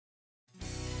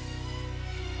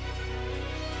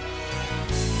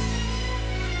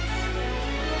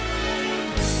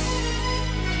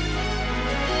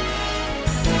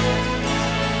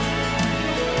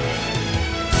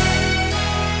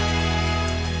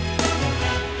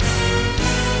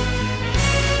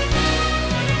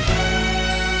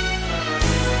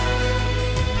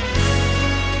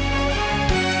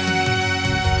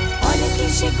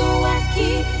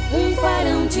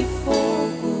clarão de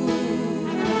fogo.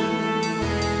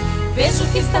 Vejo o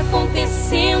que está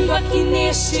acontecendo aqui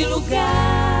neste lugar.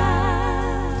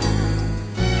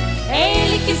 É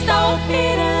Ele que está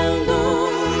operando,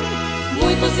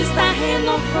 muitos está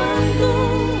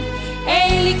renovando.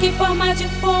 É Ele que em forma de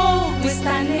fogo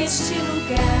está neste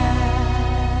lugar.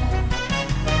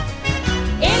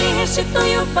 Ele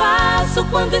restitui o vaso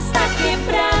quando está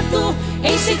quebrado,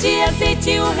 enche de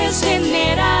azeite o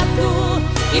regenerado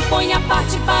e põe a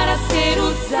parte para ser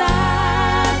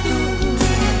usado.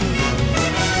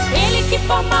 Ele que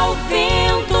forma o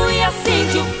vento e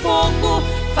acende o fogo,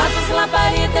 faz as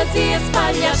labaredas e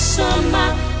espalha a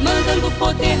chama, mandando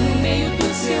poder no meio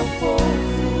do seu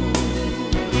povo.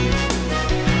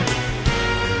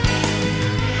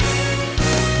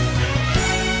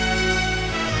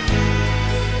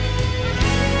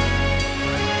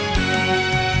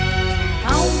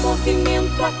 Há um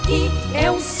movimento aqui,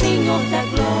 é o Senhor da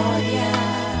glória.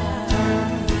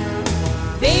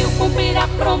 Veio cumprir a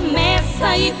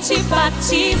promessa e te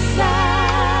batiza.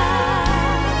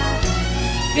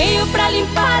 Veio pra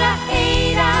limpar a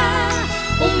eira,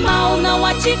 o mal não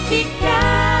há de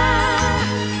ficar.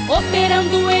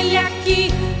 Operando Ele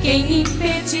aqui, quem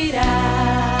impedirá?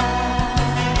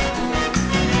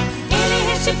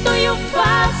 Ele restitui o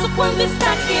vaso quando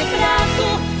está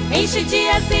quebrado, enche de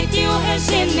azeite o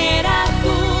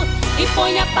regenerado e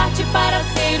põe a parte para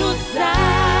ser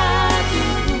usado.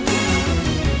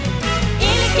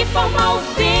 Ele que forma o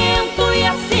vento e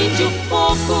acende o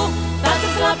fogo, faz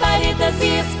as labaredas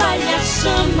e espalha a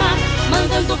chama,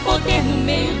 mandando poder no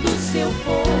meio do seu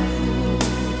povo.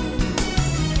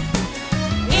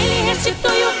 Ele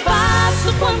restitui o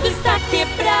vaso quando está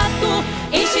quebrado,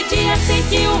 enche de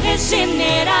azeite o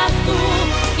regenerado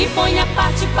e põe a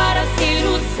parte para ser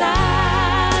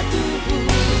usado.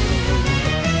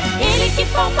 Ele que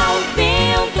forma o